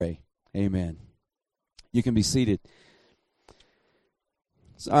Amen. You can be seated.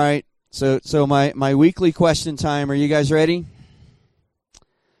 All right. So my weekly question time. Are you guys ready?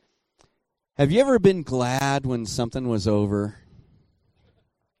 Have you ever been glad when something was over?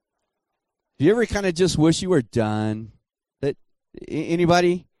 Do you ever kind of just wish you were done?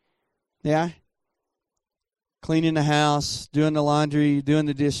 Anybody? Yeah? Cleaning the house, doing the laundry, doing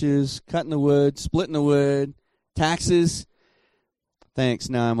the dishes, cutting the wood, splitting the wood, taxes. Thanks,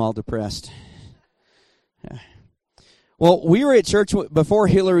 now I'm all depressed. Yeah. Well, we were at church before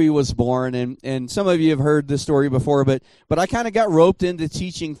Hillary was born, and some of you have heard this story before, but I kind of got roped into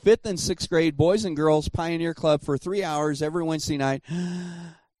teaching 5th and 6th grade Boys and Girls Pioneer Club for 3 hours every Wednesday night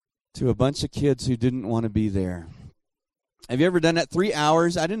to a bunch of kids who didn't want to be there. Have you ever done that? 3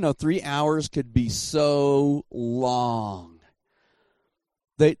 hours? I didn't know 3 hours could be so long.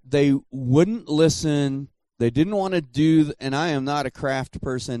 They wouldn't listen. They didn't want to do, and I am not a craft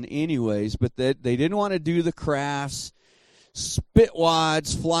person anyways, but they didn't want to do the crafts,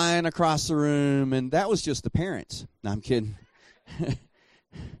 spitwads flying across the room, and that was just the parents. No, I'm kidding.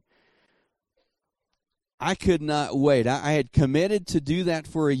 I could not wait. I had committed to do that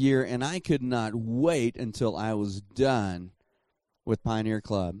for a year, and I could not wait until I was done with Pioneer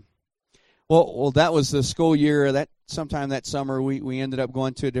Club. Well, that was the school year. That sometime that summer, we ended up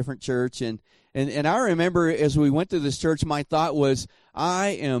going to a different church, and I remember as we went to this church, my thought was, I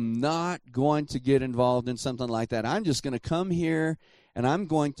am not going to get involved in something like that. I'm just going to come here, and I'm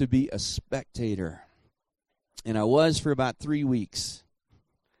going to be a spectator. And I was for about 3 weeks.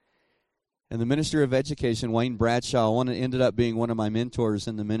 And the minister of education, Wayne Bradshaw, ended up being one of my mentors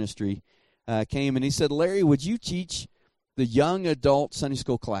in the ministry, came and he said, Larry, would you teach the young adult Sunday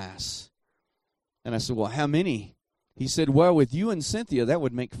school class? And I said, well, how many? He said, well, with you and Cynthia, that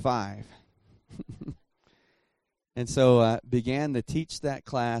would make 5. And so began to teach that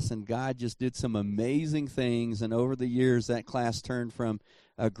class, and God just did some amazing things. And over the years, that class turned from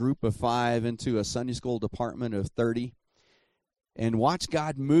a group of 5 into a Sunday school department of 30. And watch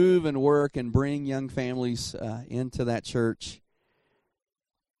God move and work and bring young families into that church.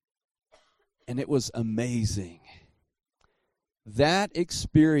 And it was amazing. That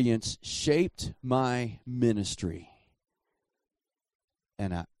experience shaped my ministry.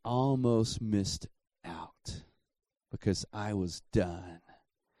 And I almost missed out because I was done.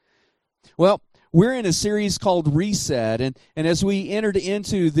 Well, we're in a series called Reset. And as we entered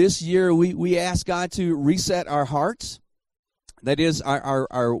into this year, we asked God to reset our hearts. That is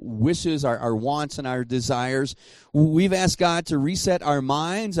our wishes, our wants, and our desires. We've asked God to reset our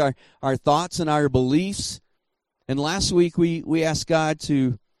minds, our thoughts, and our beliefs. And last week we asked God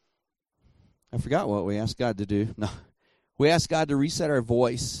to, I forgot what we asked God to do. No, we asked God to reset our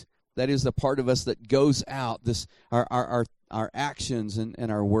voice. That is the part of us that goes out, our actions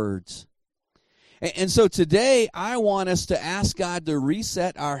and our words. And so today I want us to ask God to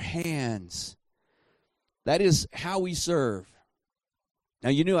reset our hands. That is how we serve. Now,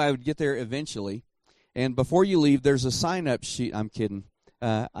 you knew I would get there eventually. And before you leave, there's a sign-up sheet. I'm kidding.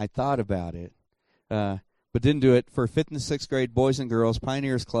 I thought about it, but didn't do it for 5th and 6th grade Boys and Girls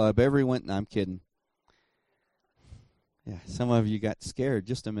Pioneers Club. No, I'm kidding. Yeah, some of you got scared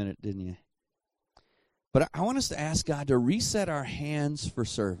just a minute, didn't you? But I want us to ask God to reset our hands for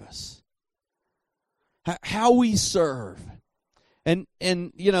service. How we serve. And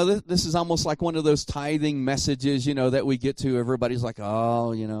you know, this is almost like one of those tithing messages, you know, that we get to. Everybody's like,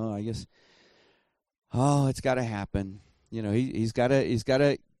 oh, you know, I guess, oh, it's got to happen. You know, he's got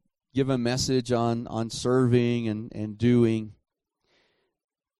to give a message on serving and doing.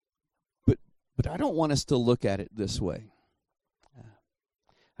 But I don't want us to look at it this way.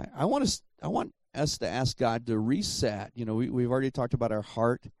 I want us to ask God to reset. You know, we've already talked about our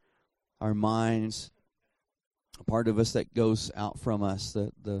heart, our minds. A part of us that goes out from us,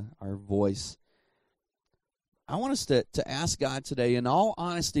 our voice. I want us to ask God today, in all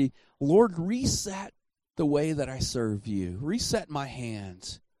honesty, Lord, reset the way that I serve you. Reset my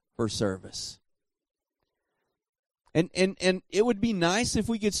hands for service. And it would be nice if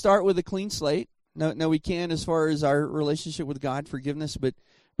we could start with a clean slate. No, we can as far as our relationship with God, forgiveness, but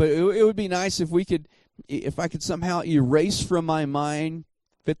it would be nice if I could somehow erase from my mind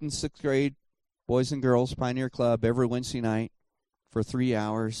 5th and 6th grade Boys and Girls Pioneer Club every Wednesday night for 3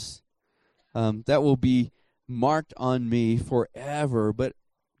 hours. That will be marked on me forever, but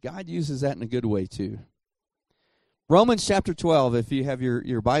God uses that in a good way too. Romans chapter 12, if you have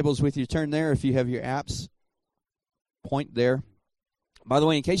your Bibles with you, turn there. If you have your apps, point there. By the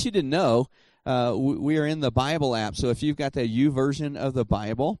way, in case you didn't know, we are in the Bible app, so if you've got the U version of the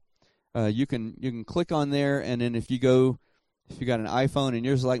Bible, you can click on there, and then if If you got an iPhone and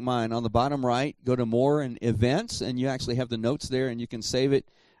yours is like mine, on the bottom right, go to More and Events, and you actually have the notes there, and you can save it.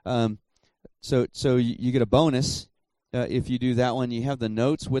 So you get a bonus if you do that one. You have the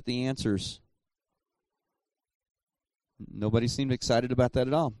notes with the answers. Nobody seemed excited about that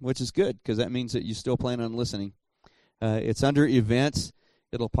at all, which is good because that means that you still plan on listening. It's under Events.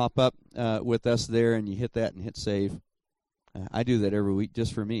 It'll pop up with us there, and you hit that and hit save. I do that every week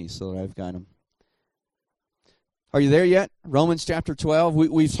just for me, so that I've got them. Are you there yet? Romans chapter 12.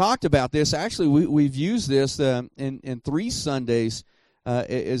 We've talked about this. Actually, we've used this in 3 Sundays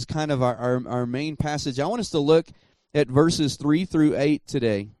as kind of our main passage. I want us to look at verses 3 through 8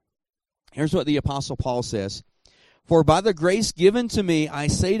 today. Here's what the Apostle Paul says. For by the grace given to me, I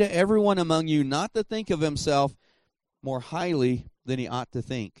say to everyone among you not to think of himself more highly than he ought to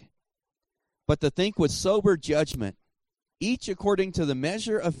think, but to think with sober judgment, each according to the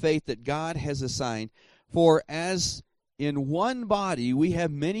measure of faith that God has assigned. For as in one body we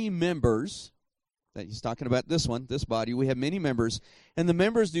have many members, that he's talking about this body, we have many members, and the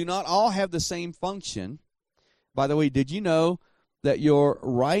members do not all have the same function. By the way, did you know that your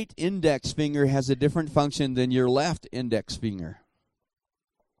right index finger has a different function than your left index finger?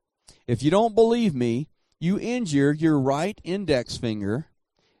 If you don't believe me, you injure your right index finger,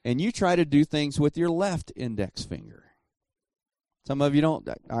 and you try to do things with your left index finger. Some of you don't.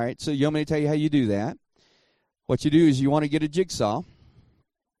 All right, so you want me to tell you how you do that? What you do is you want to get a jigsaw.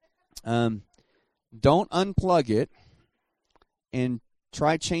 Don't unplug it, and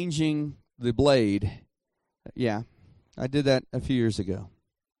try changing the blade. Yeah, I did that a few years ago.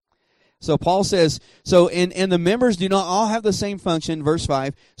 So Paul says, and the members do not all have the same function, verse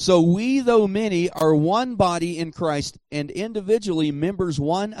 5. So we, though many, are one body in Christ, and individually members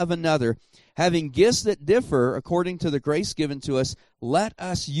one of another. Having gifts that differ according to the grace given to us, let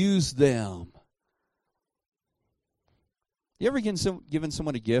us use them. You ever given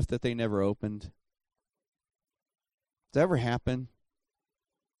someone a gift that they never opened? Does that ever happen?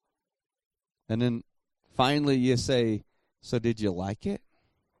 And then finally you say, so did you like it?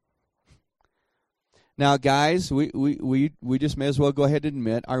 Now, guys, we just may as well go ahead and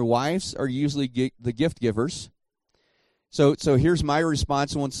admit our wives are usually the gift givers. So here's my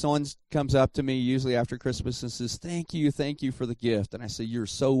response when someone comes up to me, usually after Christmas, and says, thank you for the gift. And I say, you're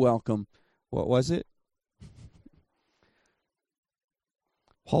so welcome. What was it?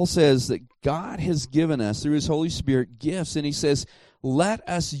 Paul says that God has given us, through his Holy Spirit, gifts, and he says, let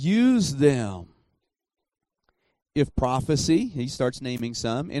us use them. If prophecy, he starts naming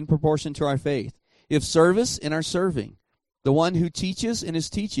some, in proportion to our faith. If service, in our serving. The one who teaches in his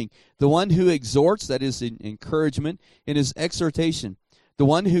teaching. The one who exhorts, that is in encouragement, in his exhortation. The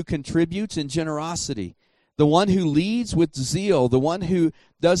one who contributes in generosity. The one who leads with zeal. The one who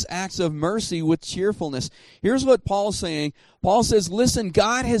does acts of mercy with cheerfulness. Here's what Paul's saying. Paul says, listen,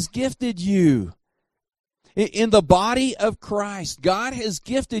 God has gifted you. In the body of Christ, God has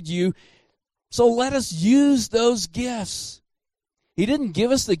gifted you. So let us use those gifts. He didn't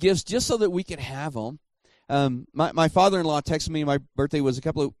give us the gifts just so that we could have them. My father-in-law texted me. My birthday was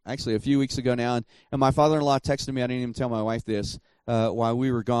a few weeks ago now, and my father-in-law texted me. I didn't even tell my wife this while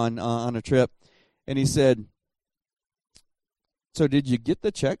we were gone on a trip, and he said, "So did you get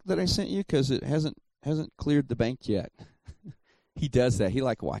the check that I sent you? Because it hasn't cleared the bank yet." He does that. He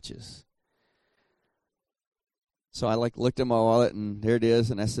watches. So I looked at my wallet, and there it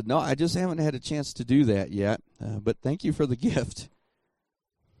is, and I said, "No, I just haven't had a chance to do that yet. But thank you for the gift."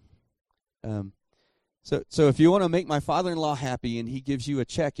 So if you want to make my father-in-law happy and he gives you a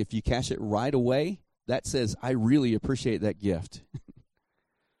check, if you cash it right away, that says, I really appreciate that gift.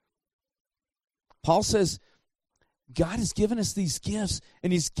 Paul says, God has given us these gifts,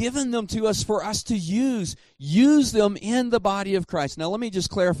 and he's given them to us for us to use. Use them in the body of Christ. Now, let me just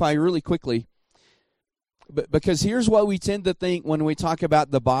clarify really quickly, because here's what we tend to think when we talk about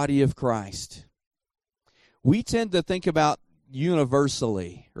the body of Christ. We tend to think about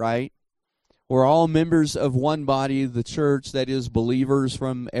universally, right? We're all members of one body, the church, that is believers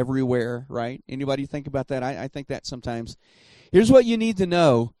from everywhere, right? Anybody think about that? I think that sometimes. Here's what you need to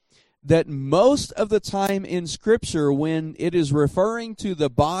know, that most of the time in Scripture, when it is referring to the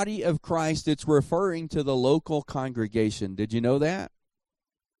body of Christ, it's referring to the local congregation. Did you know that?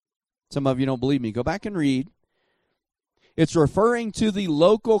 Some of you don't believe me. Go back and read. It's referring to the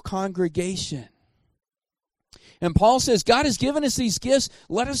local congregation. And Paul says, God has given us these gifts.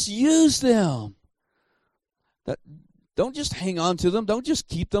 Let us use them. Don't just hang on to them. Don't just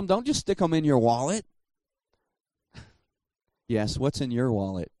keep them. Don't just stick them in your wallet. Yes, what's in your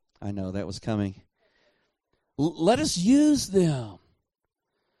wallet? I know that was coming. Let us use them.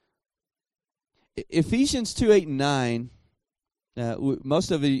 Ephesians 2:8 and 9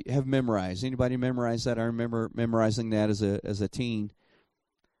 Most of you have memorized. Anybody memorize that? I remember memorizing that as a teen.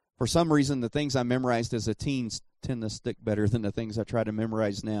 For some reason, the things I memorized as a teen tend to stick better than the things I try to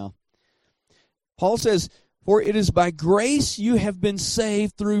memorize now. Paul says, "For it is by grace you have been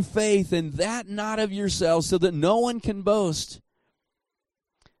saved through faith, and that not of yourselves, so that no one can boast.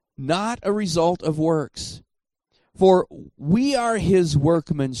 Not a result of works. For we are his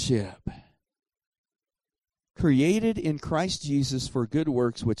workmanship, created in Christ Jesus for good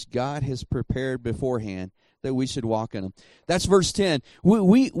works, which God has prepared beforehand that we should walk in them." That's verse 10.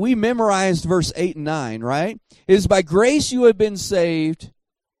 We memorized verse 8 and 9, right? It is by grace you have been saved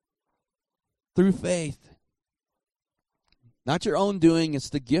through faith. Not your own doing. It's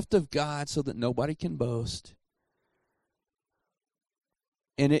the gift of God so that nobody can boast.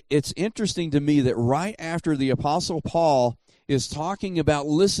 And it's interesting to me that right after the Apostle Paul is talking about,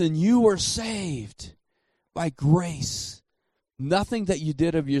 listen, you were saved by grace, nothing that you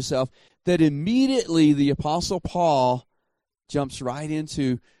did of yourself, that immediately the Apostle Paul jumps right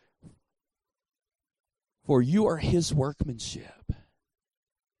into, for you are his workmanship,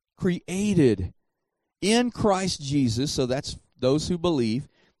 created in Christ Jesus, so that's those who believe,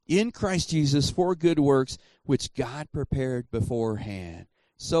 in Christ Jesus for good works, which God prepared beforehand,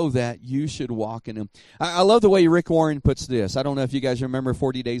 so that you should walk in them. I love the way Rick Warren puts this. I don't know if you guys remember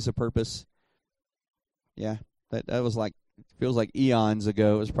 40 Days of Purpose. Yeah, that was like, feels like eons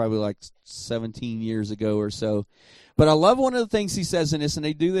ago. It was probably like 17 years ago or so. But I love one of the things he says in this, and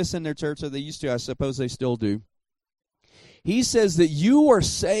they do this in their church, or they used to. I suppose they still do. He says that you were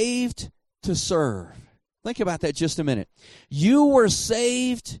saved to serve. Think about that just a minute. You were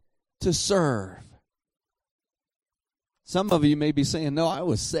saved to serve. Some of you may be saying, no, I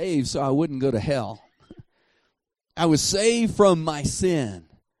was saved so I wouldn't go to hell. I was saved from my sin.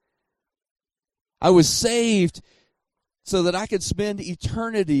 I was saved so that I could spend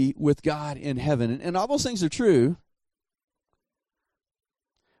eternity with God in heaven. And all those things are true.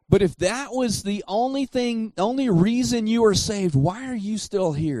 But if that was the only reason you were saved, why are you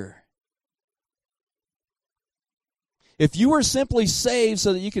still here? If you were simply saved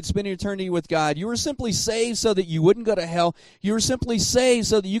so that you could spend eternity with God, you were simply saved so that you wouldn't go to hell, you were simply saved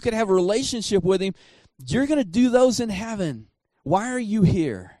so that you could have a relationship with him, you're going to do those in heaven. Why are you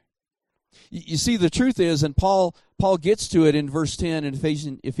here? You see, the truth is, and Paul gets to it in verse 10 in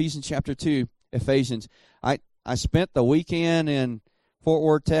Ephesians chapter 2, Ephesians. I spent the weekend in Fort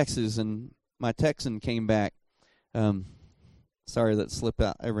Worth, Texas, and my Texan came back. Sorry, that slipped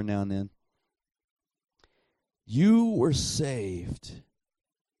out every now and then. You were saved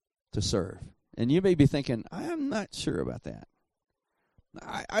to serve. And you may be thinking, I'm not sure about that.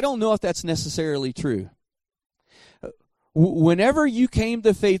 I don't know if that's necessarily true. Whenever you came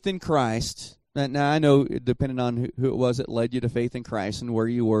to faith in Christ, now I know depending on who it was that led you to faith in Christ and where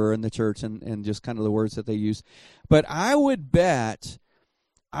you were in the church and just kind of the words that they use, but I would bet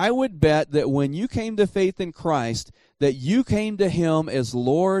that when you came to faith in Christ, that you came to him as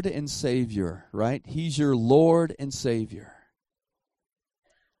Lord and Savior, right? He's your Lord and Savior.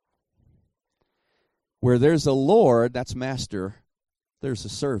 Where there's a Lord, that's master, there's a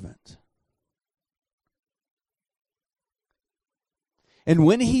servant. And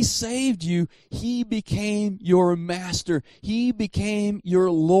when he saved you, he became your master. He became your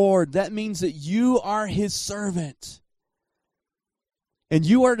Lord. That means that you are his servant. And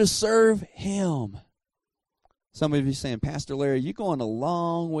you are to serve him. Some of you saying, Pastor Larry, you're going a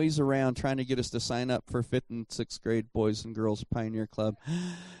long ways around trying to get us to sign up for 5th and 6th grade Boys and Girls Pioneer Club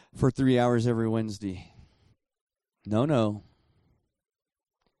for 3 hours every Wednesday. No.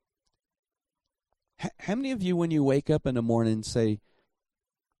 How many of you, when you wake up in the morning, say,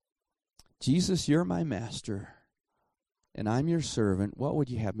 Jesus, you're my master, and I'm your servant. What would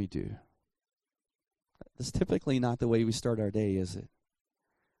you have me do? That's typically not the way we start our day, is it?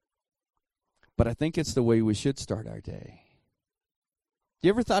 But I think it's the way we should start our day.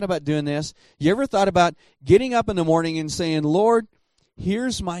 You ever thought about doing this? You ever thought about getting up in the morning and saying, Lord,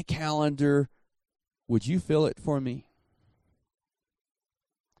 here's my calendar. Would you fill it for me?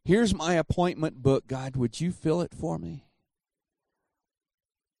 Here's my appointment book. God, would you fill it for me?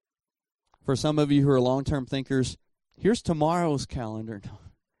 For some of you who are long-term thinkers, here's tomorrow's calendar.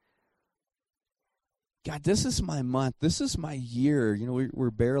 God, this is my month. This is my year. You know, we're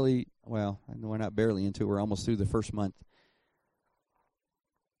barely, well, we're not barely into it. We're almost through the first month.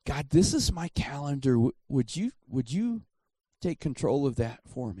 God, this is my calendar. Would you take control of that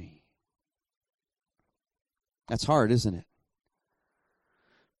for me? That's hard, isn't it?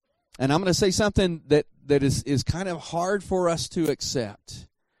 And I'm going to say something that is kind of hard for us to accept,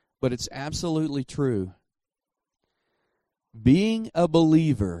 but it's absolutely true. Being a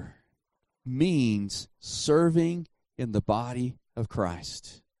believer means serving in the body of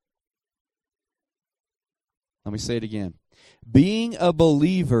Christ. Let me say it again. Being a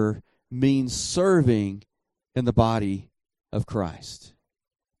believer means serving in the body of Christ.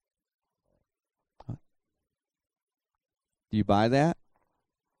 Do you buy that?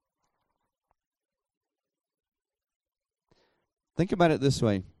 Think about it this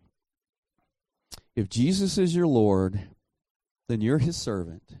way. If Jesus is your Lord, then you're his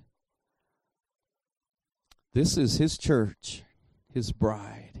servant. This is his church, his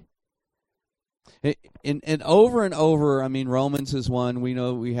bride. And over, I mean, Romans is one. We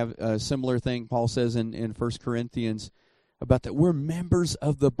know we have a similar thing Paul says in 1 Corinthians about that we're members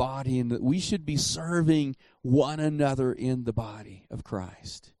of the body and that we should be serving one another in the body of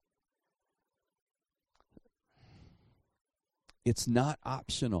Christ. It's not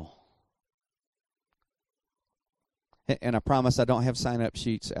optional. And I promise I don't have sign-up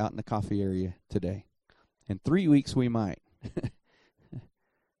sheets out in the coffee area today. In 3 weeks we might.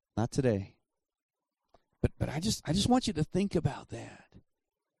 Not today. But I just want you to think about that.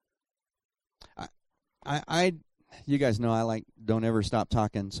 I you guys know I don't ever stop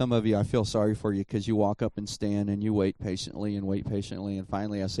talking. Some of you, I feel sorry for you because you walk up and stand and you wait patiently, and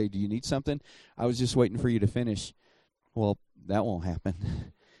finally I say, do you need something? I was just waiting for you to finish. Well, that won't happen.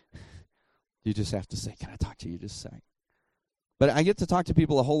 You just have to say, can I talk to you just a sec? But I get to talk to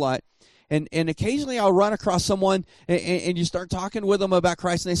people a whole lot. And occasionally I'll run across someone and you start talking with them about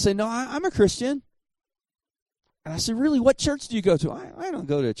Christ and they say, no, I'm a Christian. And I said, really, what church do you go to? I don't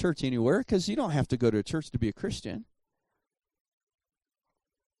go to a church anywhere because you don't have to go to a church to be a Christian.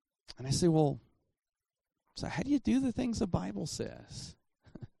 And I say, well, so how do you do the things the Bible says?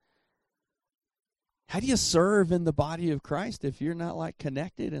 How do you serve in the body of Christ if you're not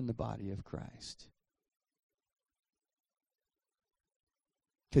connected in the body of Christ?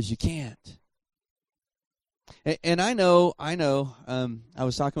 Because you can't. And I know. I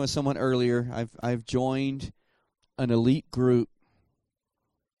was talking with someone earlier. I've joined an elite group,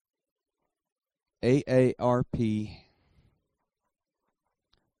 AARP.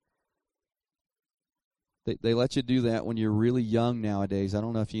 They let you do that when you're really young nowadays. I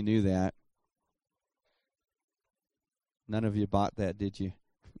don't know if you knew that. None of you bought that, did you?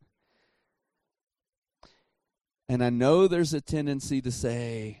 And I know there's a tendency to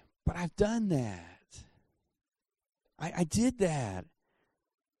say, but I've done that. I did that.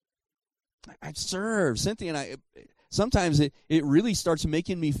 I've served. Cynthia and I, sometimes it really starts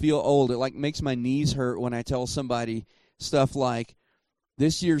making me feel old. It makes my knees hurt when I tell somebody stuff like,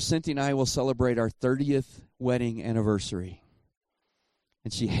 this year Cynthia and I will celebrate our 30th wedding anniversary.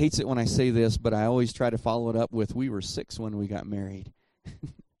 And she hates it when I say this, but I always try to follow it up with, we were 6 when we got married.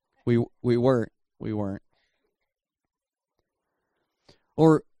 we weren't.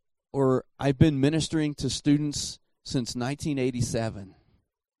 Or I've been ministering to students since 1987.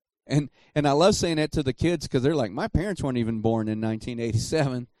 And I love saying that to the kids because they're like, my parents weren't even born in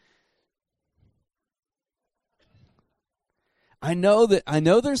 1987. I know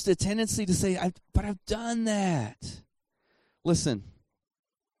there's the tendency to say, but I've done that. Listen,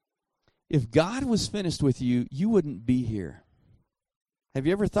 if God was finished with you, you wouldn't be here. Have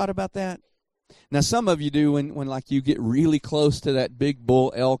you ever thought about that? Now, some of you do when you get really close to that big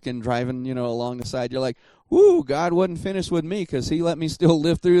bull elk and driving, along the side. You're like, whoo, God wasn't finished with me because he let me still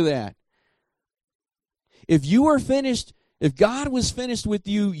live through that. If God was finished with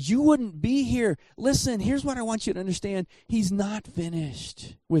you, you wouldn't be here. Listen, here's what I want you to understand. He's not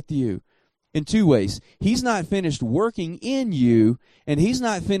finished with you in 2 ways. He's not finished working in you, and he's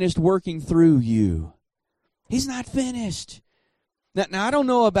not finished working through you. He's not finished. Now I don't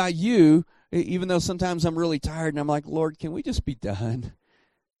know about you, even though sometimes I'm really tired and I'm like, Lord, can we just be done?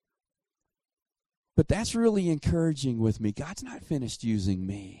 But that's really encouraging with me. God's not finished using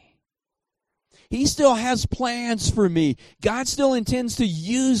me. He still has plans for me. God still intends to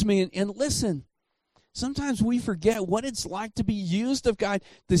use me. And listen, sometimes we forget what it's like to be used of God,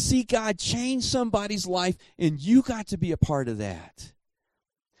 to see God change somebody's life, and you got to be a part of that.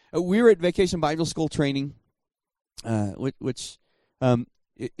 We were at Vacation Bible School training, which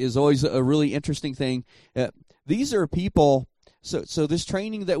is always a really interesting thing. These are people. So this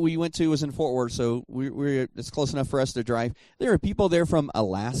training that we went to was in Fort Worth, so it's close enough for us to drive. There are people there from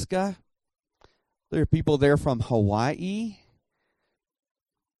Alaska. There are people there from Hawaii.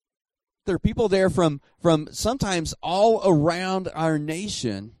 There are people there from sometimes all around our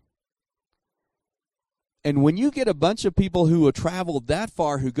nation. And when you get a bunch of people who have traveled that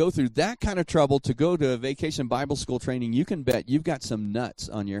far, who go through that kind of trouble to go to a Vacation Bible School training, you can bet you've got some nuts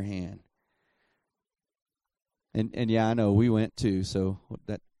on your hand. And yeah, I know we went too, so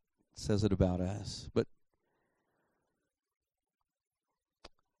that says it about us. But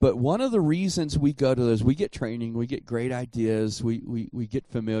one of the reasons we go to those, we get training, we get great ideas, we get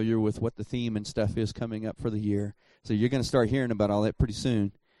familiar with what the theme and stuff is coming up for the year. So you're going to start hearing about all that pretty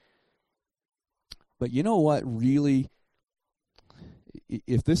soon. But you know what really,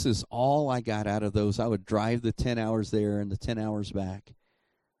 if this is all I got out of those, I would drive the 10 hours there and the 10 hours back.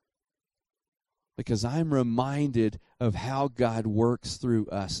 Because I'm reminded of how God works through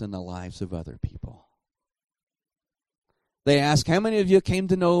us in the lives of other people. They ask, how many of you came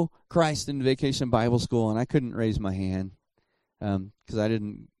to know Christ in Vacation Bible School? And I couldn't raise my hand because I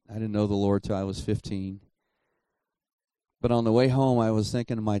didn't know the Lord till I was 15. But on the way home, I was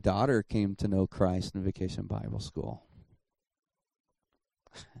thinking my daughter came to know Christ in Vacation Bible School.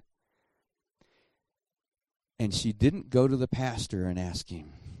 And she didn't go to the pastor and ask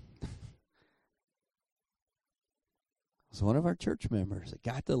him. It was one of our church members that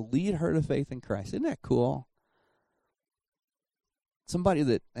got to lead her to faith in Christ. Isn't that cool? Somebody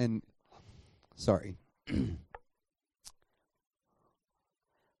that, and sorry,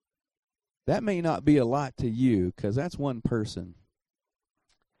 that may not be a lot to you because that's one person.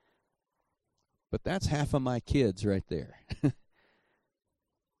 But that's half of my kids right there.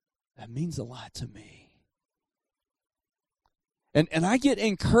 That means a lot to me. And I get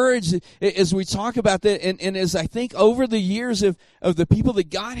encouraged as we talk about that, and as I think over the years of the people that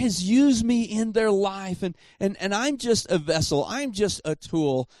God has used me in their life, and I'm just a vessel, I'm just a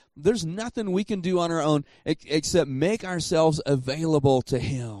tool. There's nothing we can do on our own except make ourselves available to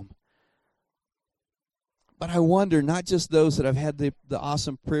Him. But I wonder, not just those that I've had the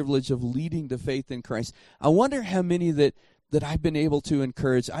awesome privilege of leading to faith in Christ, I wonder how many that I've been able to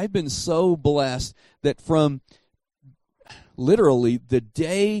encourage. I've been so blessed that from literally the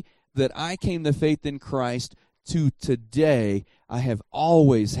day that I came to faith in Christ to today, I have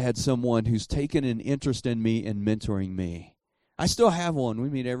always had someone who's taken an interest in me and mentoring me. I still have one. We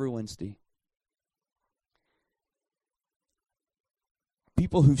meet every Wednesday.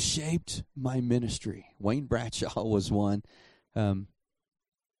 People who've shaped my ministry. Wayne Bradshaw was one.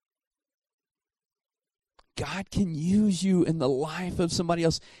 God can use you in the life of somebody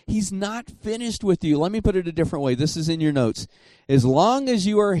else. He's not finished with you. Let me put it a different way. This is in your notes. As long as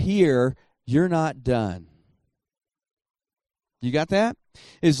you are here, you're not done. You got that?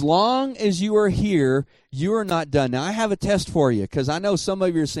 As long as you are here, you are not done. Now, I have a test for you because I know some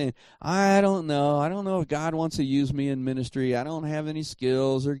of you are saying, I don't know. I don't know if God wants to use me in ministry. I don't have any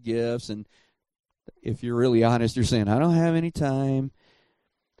skills or gifts. And if you're really honest, you're saying, I don't have any time.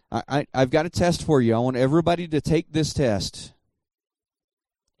 I've got a test for you. I want everybody to take this test.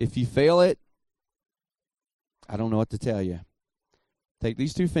 If you fail it, I don't know what to tell you. Take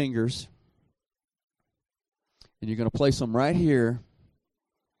these two fingers, and you're going to place them right here.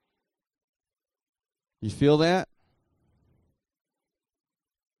 You feel that?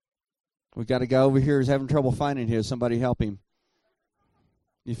 We got a guy over here who's having trouble finding here. Somebody help him.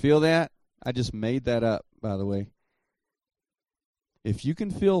 You feel that? I just made that up, by the way. If you can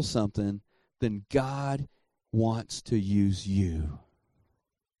feel something, then God wants to use you.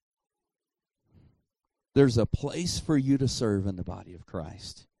 There's a place for you to serve in the body of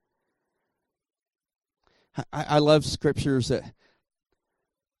Christ. I love scriptures that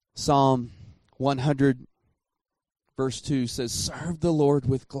Psalm 100 verse 2 says, serve the Lord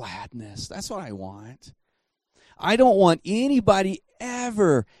with gladness. That's what I want. I don't want anybody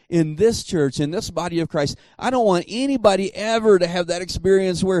ever in this church, in this body of Christ, I don't want anybody ever to have that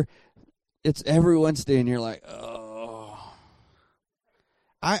experience where it's every Wednesday and you're like, oh.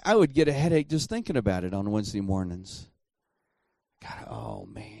 I would get a headache just thinking about it on Wednesday mornings. God, oh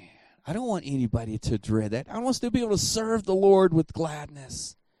man. I don't want anybody to dread that. I want us to be able to serve the Lord with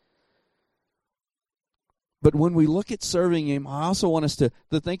gladness. But when we look at serving Him, I also want us to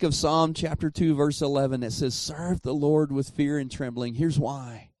think of Psalm chapter 2, verse 11 that says, serve the Lord with fear and trembling. Here's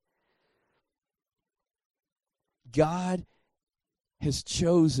why. God has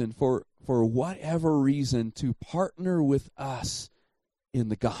chosen, for whatever reason, to partner with us in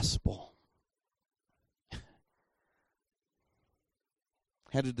the gospel.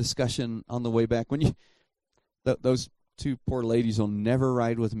 Had a discussion on the way back. When those two poor ladies will never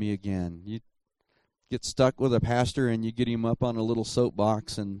ride with me again. You get stuck with a pastor and you get him up on a little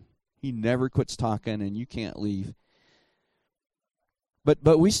soapbox and he never quits talking and you can't leave.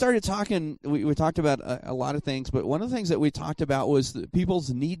 But we started talking, we talked about a lot of things, but one of the things that we talked about was that people's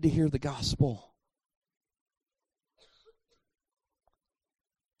need to hear the gospel.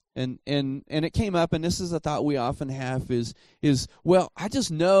 And it came up, and this is a thought we often have is well, I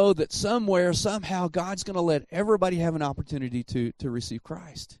just know that somewhere, somehow, God's going to let everybody have an opportunity to receive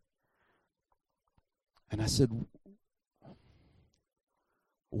Christ. And I said,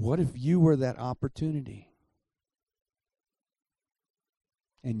 what if you were that opportunity?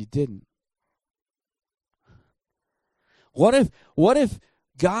 And you didn't. What if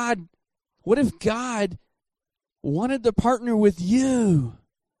God wanted to partner with you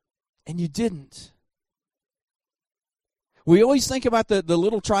and you didn't? We always think about the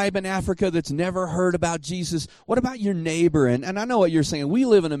little tribe in Africa that's never heard about Jesus. What about your neighbor? And I know what you're saying. We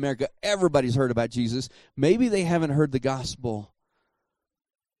live in America. Everybody's heard about Jesus. Maybe they haven't heard the gospel.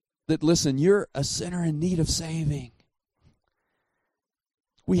 That, listen, you're a sinner in need of saving.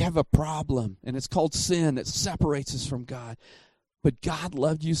 We have a problem, and it's called sin that separates us from God. But God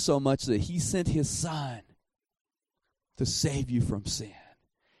loved you so much that He sent His Son to save you from sin.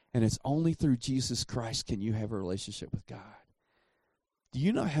 And it's only through Jesus Christ can you have a relationship with God. Do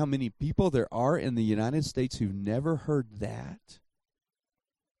you know how many people there are in the United States who've never heard that?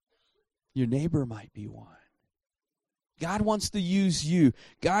 Your neighbor might be one. God wants to use you.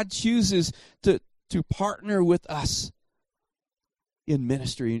 God chooses to partner with us in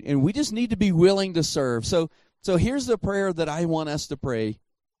ministry. And we just need to be willing to serve. So here's the prayer that I want us to pray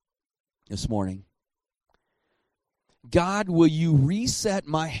this morning. God, will you reset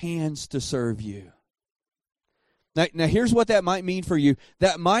my hands to serve you? Now here's what that might mean for you.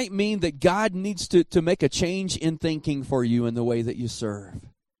 That might mean that God needs to make a change in thinking for you in the way that you serve.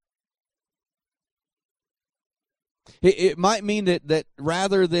 It might mean that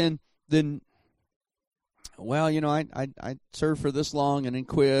rather than well, I served for this long and then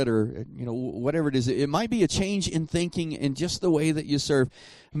quit, or whatever it is. It might be a change in thinking in just the way that you serve.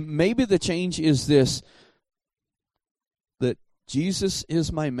 Maybe the change is this: that Jesus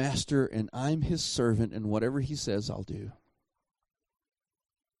is my master and I'm His servant, and whatever He says, I'll do.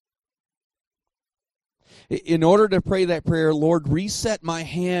 In order to pray that prayer, Lord, reset my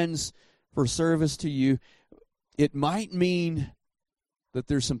hands for service to you, it might mean that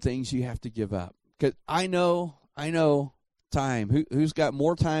there's some things you have to give up. Because I know time. Who's got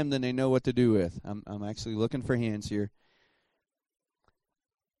more time than they know what to do with? I'm actually looking for hands here.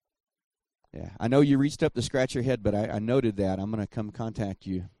 Yeah, I know you reached up to scratch your head, but I noted that. I'm going to come contact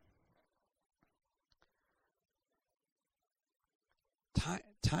you.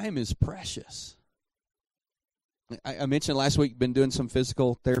 Time is precious. I mentioned last week, been doing some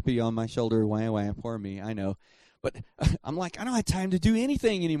physical therapy on my shoulder. Wah, poor me, I know. But I'm like, I don't have time to do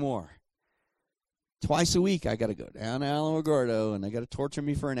anything anymore. Twice a week, I got to go down to Alamogordo, and they got to torture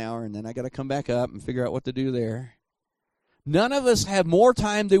me for an hour, and then I got to come back up and figure out what to do there. None of us have more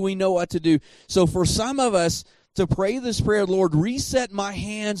time than we know what to do. So for some of us to pray this prayer, Lord, reset my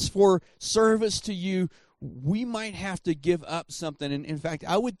hands for service to you, we might have to give up something. And in fact,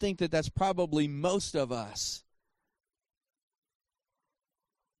 I would think that that's probably most of us.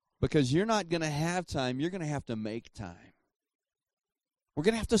 Because you're not going to have time. You're going to have to make time. We're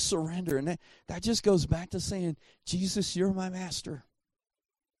going to have to surrender. And that just goes back to saying, Jesus, you're my master.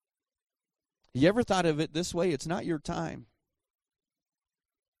 You ever thought of it this way? It's not your time.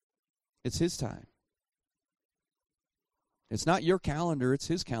 It's His time. It's not your calendar. It's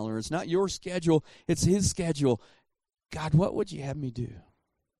His calendar. It's not your schedule. It's His schedule. God, what would you have me do?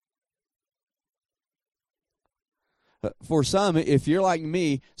 For some, if you're like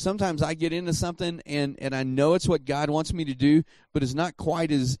me, sometimes I get into something and I know it's what God wants me to do, but it's not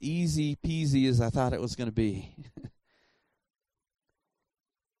quite as easy peasy as I thought it was going to be.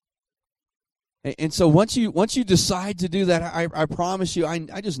 And so once you decide to do that, I promise you,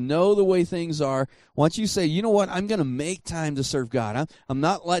 I just know the way things are. Once you say, you know what, I'm going to make time to serve God. I'm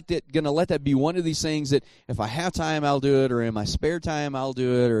not going to let that be one of these things that if I have time, I'll do it, or in my spare time, I'll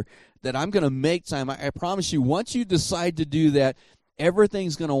do it, or that I'm going to make time. I promise you, once you decide to do that,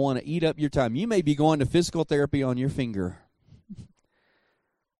 everything's going to want to eat up your time. You may be going to physical therapy on your finger.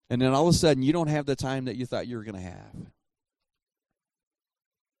 And then all of a sudden, you don't have the time that you thought you were going to have.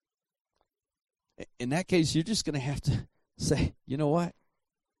 In that case, you're just going to have to say, you know what?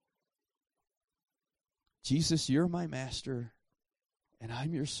 Jesus, you're my master, and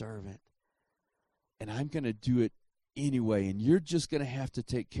I'm your servant, and I'm going to do it anyway, and you're just going to have to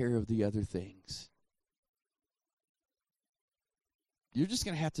take care of the other things. You're just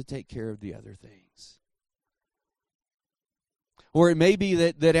going to have to take care of the other things. Or it may be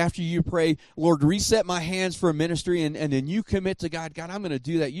that after you pray, Lord, reset my hands for a ministry, and then you commit to God, God, I'm going to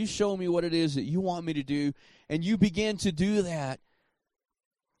do that. You show me what it is that you want me to do, and you begin to do that.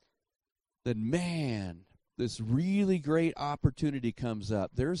 Then, man, this really great opportunity comes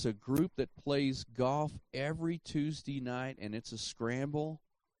up. There's a group that plays golf every Tuesday night, and it's a scramble.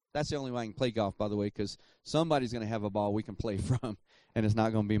 That's the only way I can play golf, by the way, because somebody's going to have a ball we can play from, and it's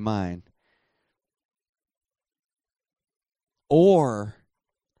not going to be mine. Or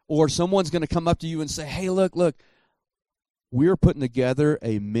someone's going to come up to you and say, hey, look, we're putting together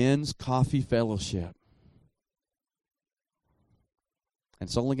a men's coffee fellowship. And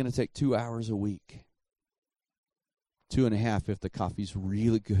it's only going to take 2 hours a week. 2.5 if the coffee's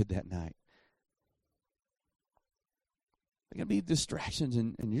really good that night. There are going to be distractions,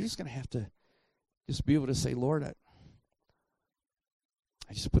 and you're just going to have to just be able to say, Lord, I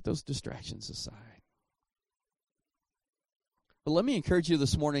just put those distractions aside. But let me encourage you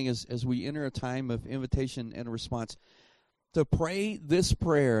this morning as we enter a time of invitation and response to pray this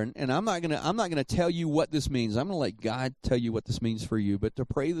prayer. And I'm not gonna tell you what this means. I'm gonna let God tell you what this means for you. But to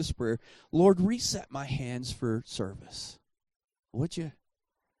pray this prayer, Lord, reset my hands for service. Would you?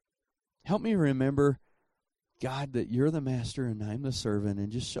 Help me remember, God, that you're the master and I'm the servant,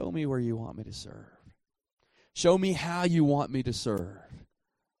 and just show me where you want me to serve. Show me how you want me to serve.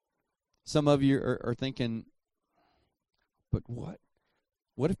 Some of you are thinking, but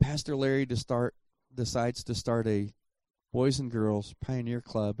what if Pastor Larry decides to start a Boys and Girls Pioneer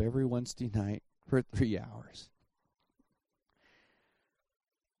Club every Wednesday night for 3 hours?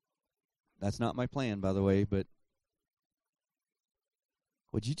 That's not my plan, by the way, but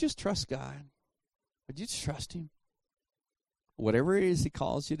would you just trust God? Would you just trust Him? Whatever it is He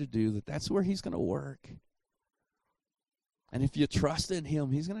calls you to do, that's where He's going to work. And if you trust in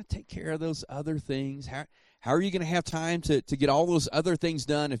Him, He's going to take care of those other things. How are you going to have time to get all those other things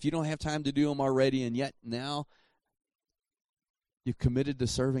done if you don't have time to do them already, and yet now you've committed to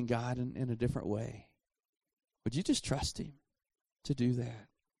serving God in a different way? Would you just trust Him to do that?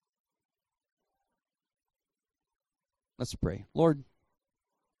 Let's pray. Lord,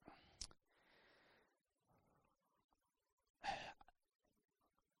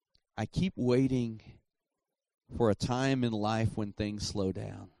 I keep waiting for a time in life when things slow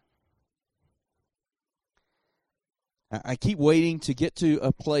down. I keep waiting to get to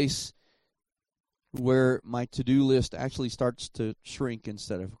a place where my to-do list actually starts to shrink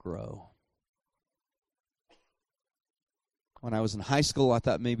instead of grow. When I was in high school, I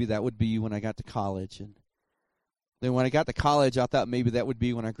thought maybe that would be when I got to college. And then when I got to college, I thought maybe that would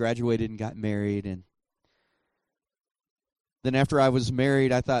be when I graduated and got married. And then after I was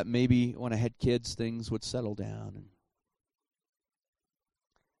married, I thought maybe when I had kids, things would settle down. And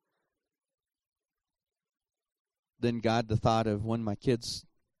then God, the thought of when my kids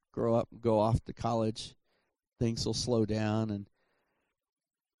grow up and go off to college, things will slow down. And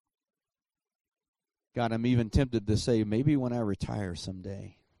God, I'm even tempted to say maybe when I retire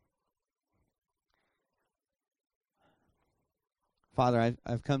someday. Father,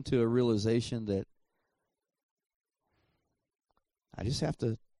 I've come to a realization that I just have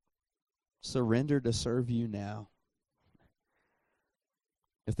to surrender to serve you now.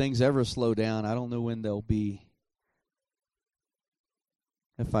 If things ever slow down, I don't know when they'll be.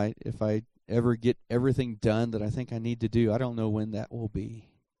 If I ever get everything done that I think I need to do, I don't know when that will be.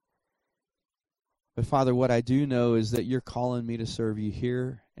 But Father, what I do know is that you're calling me to serve you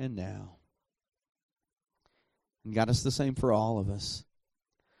here and now. And God, it's the same for all of us.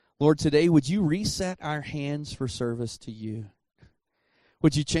 Lord, today, would you reset our hands for service to you?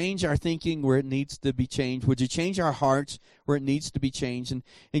 Would you change our thinking where it needs to be changed? Would you change our hearts where it needs to be changed?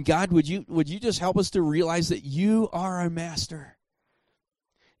 And God, would you just help us to realize that you are our master?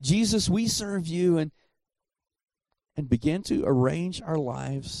 Jesus, we serve you, and begin to arrange our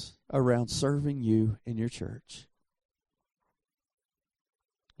lives around serving you in your church.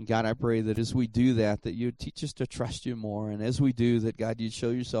 And God, I pray that as we do that you'd teach us to trust you more. And as we do that, God, you'd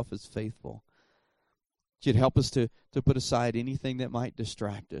show yourself as faithful. You'd help us to put aside anything that might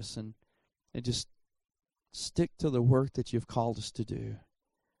distract us and just stick to the work that you've called us to do.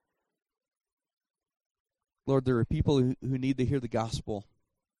 Lord, there are people who need to hear the gospel,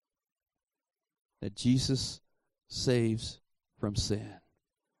 that Jesus saves from sin.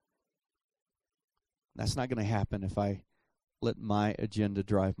 That's not going to happen if I let my agenda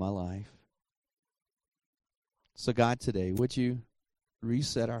drive my life. So God, today, would you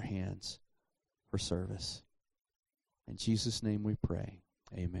reset our hands for service? In Jesus' name we pray.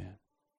 Amen.